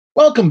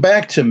Welcome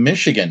back to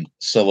Michigan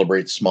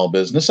Celebrates Small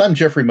Business. I'm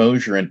Jeffrey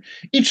Mosier, and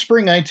each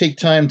spring I take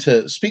time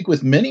to speak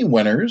with many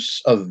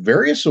winners of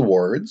various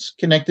awards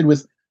connected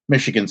with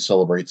Michigan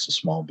Celebrates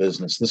Small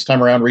Business. This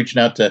time around,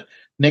 reaching out to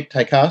Nick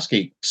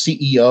Tykowski,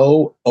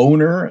 CEO,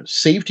 owner,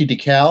 Safety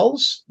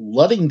Decals,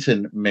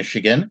 Ludington,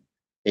 Michigan,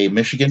 a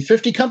Michigan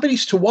 50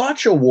 Companies to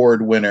Watch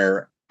Award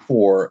winner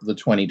for the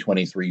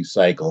 2023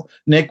 cycle.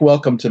 Nick,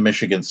 welcome to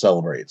Michigan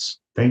Celebrates.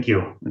 Thank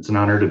you. It's an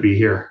honor to be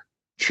here.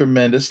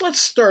 Tremendous. Let's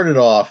start it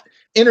off.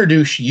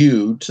 Introduce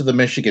you to the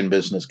Michigan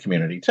business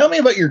community. Tell me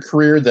about your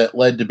career that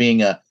led to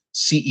being a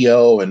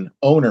CEO and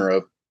owner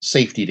of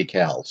Safety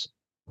Decals.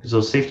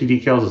 So, Safety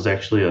Decals is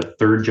actually a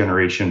third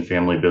generation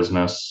family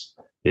business.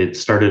 It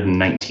started in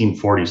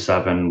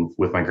 1947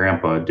 with my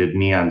grandpa, did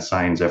neon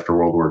signs after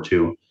World War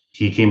II.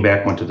 He came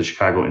back, went to the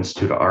Chicago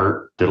Institute of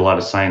Art, did a lot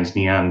of signs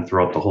neon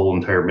throughout the whole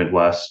entire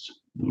Midwest.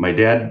 My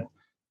dad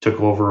took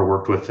over,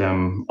 worked with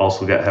him,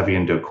 also got heavy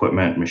into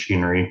equipment,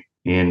 machinery,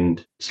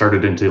 and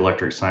started into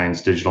electric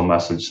signs, digital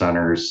message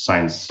centers,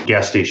 signs,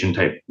 gas station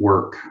type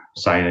work,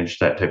 signage,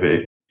 that type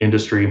of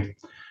industry.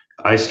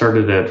 I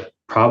started at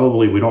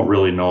probably, we don't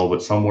really know,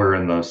 but somewhere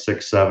in the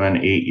 6, 7,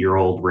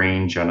 8-year-old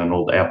range on an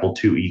old Apple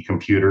IIe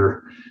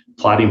computer,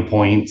 plotting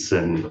points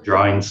and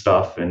drawing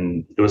stuff.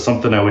 And it was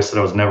something I always said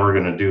I was never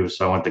going to do.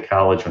 So I went to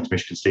college, went to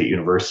Michigan State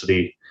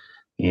University,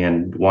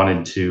 and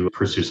wanted to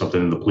pursue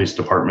something in the police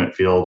department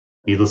field.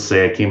 Needless to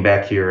say, I came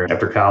back here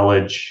after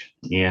college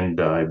and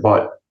I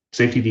bought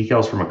Safety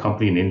Decals from a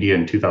company in India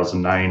in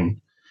 2009,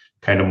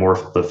 kind of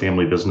morphed the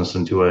family business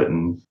into it.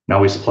 And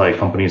now we supply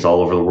companies all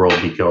over the world,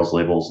 decals,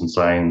 labels, and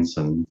signs.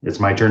 And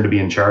it's my turn to be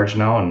in charge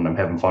now, and I'm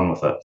having fun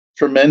with it.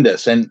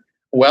 Tremendous. And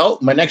well,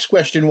 my next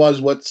question was,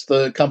 what's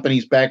the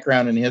company's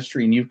background and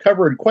history? And you've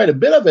covered quite a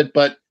bit of it,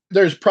 but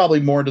there's probably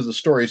more to the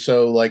story.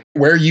 So like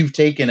where you've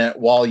taken it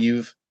while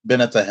you've been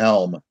at the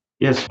helm.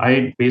 Yes,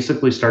 I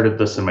basically started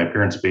this in my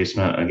parents'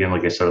 basement. Again,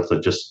 like I said,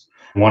 it's just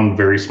one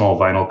very small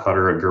vinyl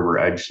cutter, a Gerber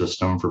Edge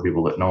system for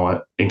people that know it,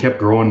 and kept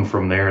growing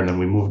from there. And then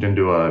we moved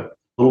into a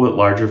little bit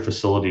larger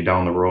facility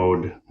down the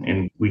road,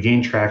 and we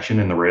gained traction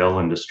in the rail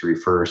industry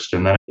first.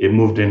 And then it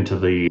moved into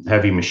the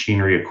heavy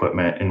machinery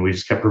equipment, and we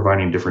just kept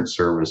providing different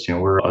service.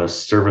 We're a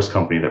service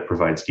company that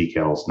provides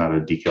decals, not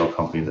a decal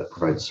company that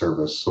provides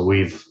service. So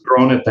we've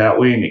grown it that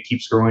way, and it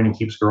keeps growing and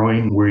keeps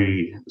growing.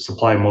 We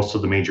supply most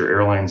of the major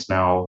airlines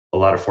now, a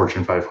lot of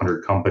Fortune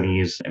 500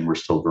 companies, and we're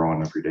still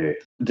growing every day.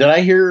 Did I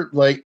hear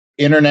like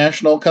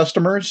international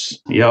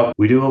customers? Yep.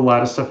 We do a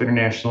lot of stuff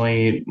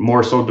internationally,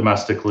 more so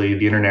domestically.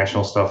 The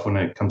international stuff, when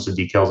it comes to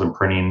decals and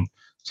printing,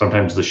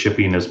 sometimes the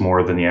shipping is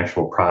more than the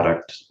actual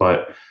product.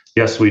 But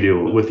yes, we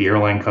do. With the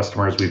airline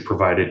customers, we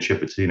provide it,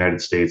 ship it to the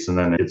United States, and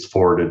then it's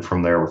forwarded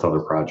from there with other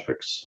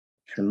projects.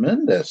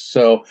 Tremendous.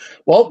 So,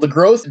 well, the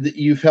growth that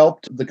you've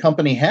helped the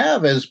company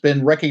have has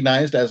been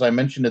recognized, as I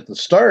mentioned at the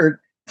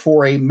start,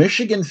 for a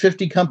Michigan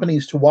 50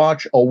 Companies to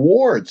Watch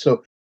award.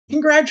 So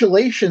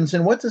congratulations.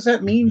 And what does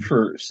that mean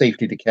for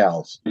Safety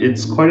Decals?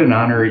 It's quite an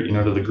honor,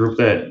 to the group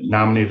that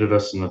nominated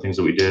us and the things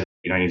that we did.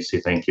 I need to say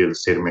thank you to the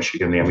state of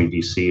Michigan, the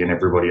MEDC, and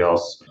everybody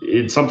else.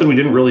 It's something we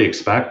didn't really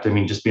expect.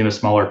 Just being a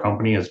smaller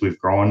company as we've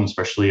grown,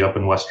 especially up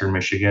in Western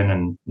Michigan,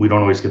 and we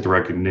don't always get the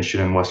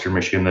recognition in Western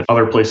Michigan that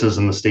other places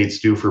in the States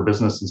do for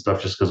business and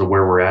stuff, just because of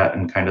where we're at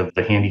and kind of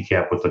the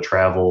handicap with the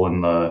travel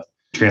and the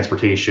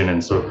transportation.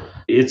 And so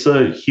it's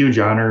a huge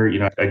honor.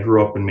 I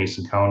grew up in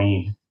Mason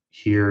County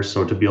here,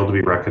 so to be able to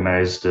be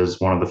recognized as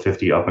one of the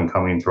 50 up and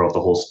coming throughout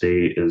the whole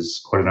state is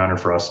quite an honor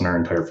for us and our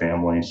entire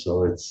family.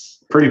 So it's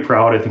pretty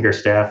proud. I think our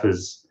staff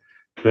has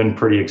been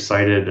pretty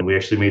excited, and we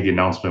actually made the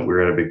announcement. We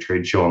were at a big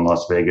trade show in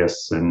Las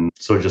Vegas, and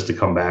so just to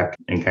come back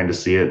and kind of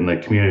see it, and the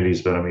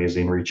community's been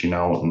amazing, reaching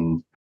out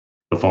and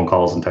the phone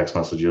calls and text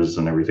messages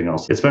and everything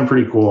else. It's been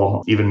pretty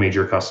cool. Even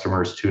major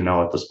customers too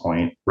now at this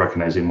point,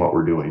 recognizing what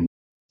we're doing.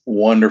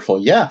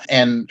 Wonderful. Yeah.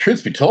 And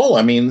truth be told,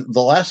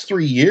 the last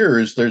 3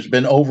 years, there's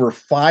been over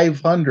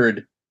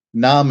 500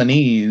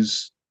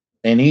 nominees,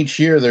 and each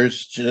year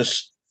there's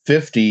just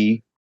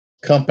 50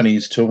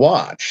 companies to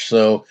watch.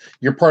 So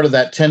you're part of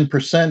that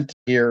 10%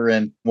 here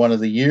in one of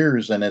the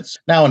years, and it's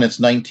now in its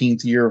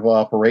 19th year of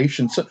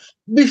operation. So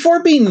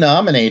before being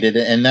nominated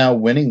and now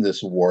winning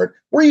this award,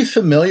 were you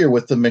familiar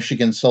with the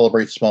Michigan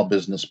Celebrate Small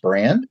Business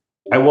brand?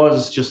 I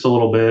was just a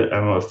little bit.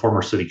 I'm a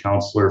former city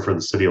councilor for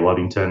the city of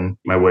Ludington.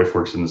 My wife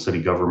works in the city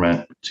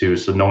government too.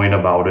 So knowing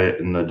about it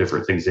and the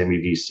different things,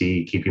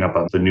 MEDC, keeping up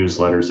on the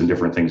newsletters and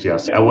different things.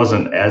 Yes, I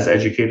wasn't as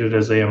educated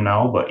as I am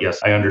now, but yes,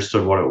 I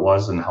understood what it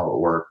was and how it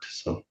worked.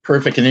 So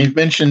perfect. And you've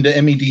mentioned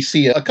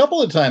MEDC a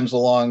couple of times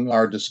along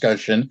our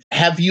discussion.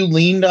 Have you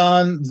leaned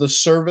on the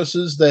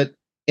services that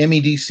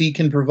MEDC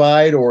can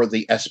provide, or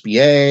the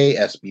SBA,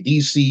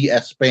 SBDC,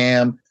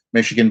 SBAM,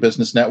 Michigan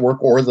Business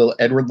Network, or the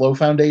Edward Lowe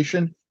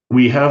Foundation?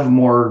 We have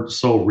more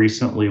so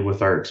recently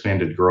with our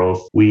expanded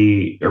growth.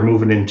 We are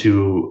moving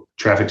into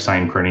traffic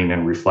sign printing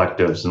and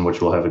reflectives, in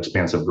which we'll have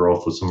expansive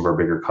growth with some of our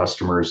bigger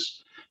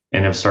customers,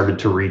 and have started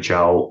to reach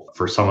out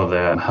for some of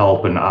that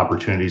help and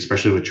opportunity,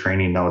 especially with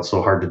training. Now it's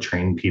so hard to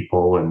train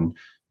people and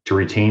to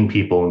retain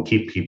people and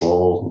keep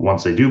people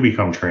once they do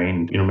become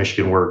trained.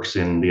 Michigan Works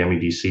and the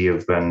MEDC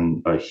have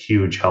been a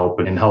huge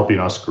help in helping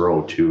us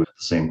grow too at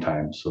the same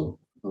time. So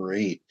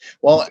Great.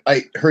 Well,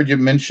 I heard you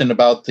mention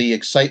about the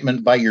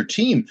excitement by your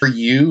team. Are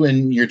you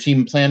and your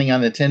team planning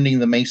on attending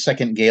the May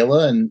 2nd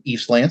gala in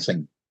East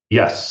Lansing?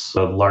 yes,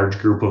 a large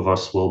group of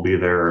us will be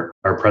there.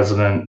 Our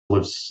president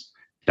lives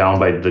down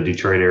by the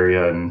Detroit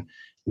area, and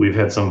we've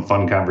had some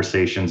fun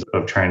conversations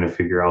of trying to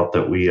figure out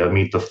that we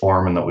meet the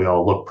form and that we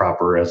all look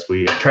proper as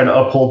we try to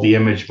uphold the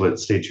image, but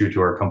stay true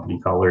to our company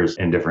colors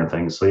and different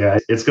things. So yeah,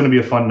 it's going to be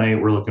a fun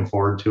night. We're looking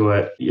forward to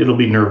it. It'll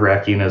be nerve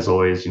wracking as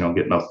always,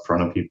 getting up in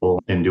front of people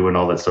and doing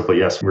all that stuff. But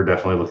yes, we're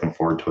definitely looking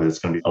forward to it. It's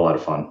going to be a lot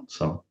of fun.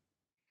 So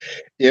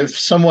If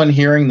someone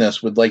hearing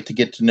this would like to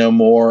get to know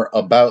more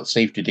about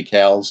Safety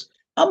Decals,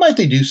 how might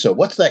they do so?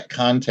 What's that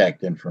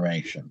contact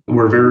information?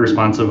 we're very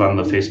responsive on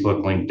the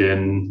Facebook,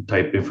 LinkedIn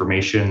type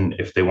information.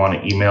 If they want to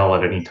email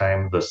at any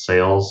time, the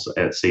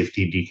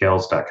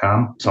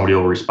sales@safetydecals.com. Somebody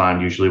will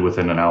respond usually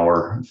within an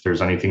hour. If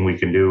there's anything we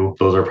can do,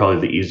 those are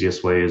probably the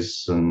easiest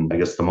ways and I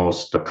guess the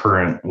most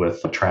current with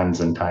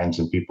trends and times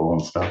and people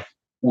and stuff.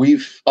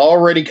 We've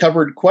already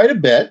covered quite a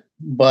bit,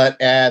 but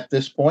at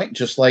this point,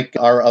 just like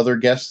our other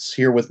guests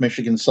here with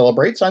Michigan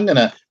Celebrates, I'm going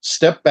to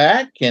step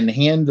back and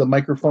hand the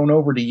microphone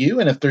over to you.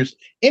 And if there's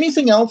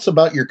anything else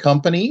about your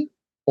company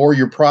or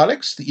your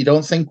products that you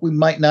don't think we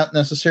might not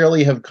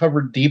necessarily have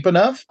covered deep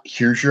enough,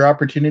 here's your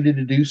opportunity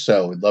to do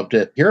so. We'd love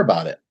to hear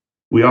about it.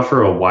 We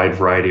offer a wide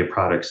variety of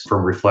products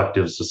from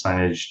reflectives to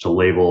signage to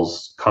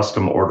labels,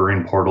 custom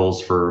ordering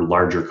portals for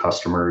larger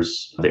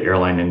customers, the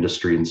airline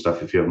industry and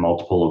stuff if you have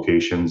multiple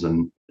locations.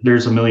 And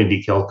there's a million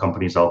decal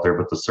companies out there,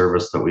 but the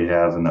service that we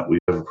have and that we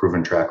have a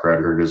proven track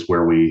record is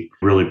where we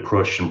really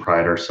push and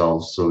pride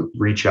ourselves. So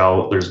reach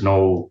out. There's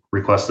no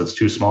request that's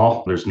too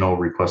small. There's no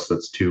request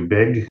that's too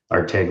big.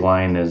 Our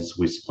tagline is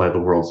we supply the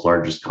world's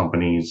largest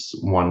companies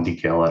one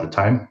decal at a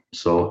time.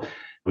 So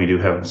we do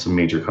have some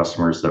major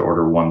customers that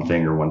order one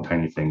thing or one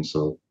tiny thing.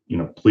 So,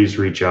 please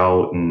reach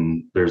out,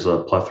 and there's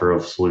a plethora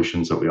of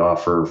solutions that we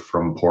offer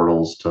from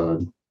portals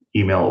to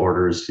email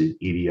orders to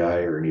EDI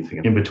or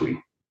anything in between.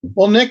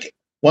 Well, Nick,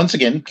 once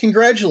again,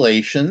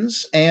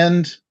 congratulations.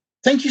 And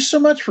thank you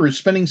so much for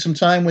spending some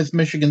time with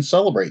Michigan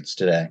Celebrates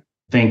today.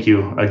 Thank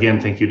you.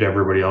 Again, thank you to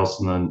everybody else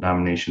in the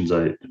nominations.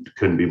 I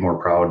couldn't be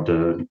more proud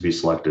to be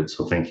selected.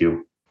 So thank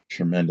you.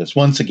 Tremendous.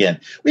 Once again,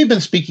 we've been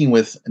speaking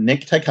with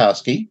Nick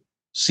Tykowski,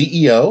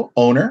 CEO,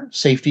 owner,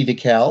 Safety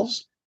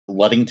Decals,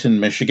 Ludington,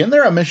 Michigan.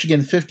 They're a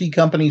Michigan 50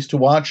 Companies to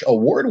Watch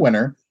award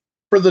winner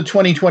for the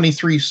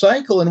 2023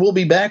 cycle, and we'll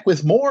be back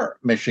with more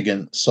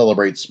Michigan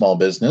Celebrates Small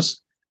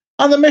Business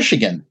on the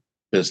Michigan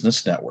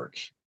Business Network.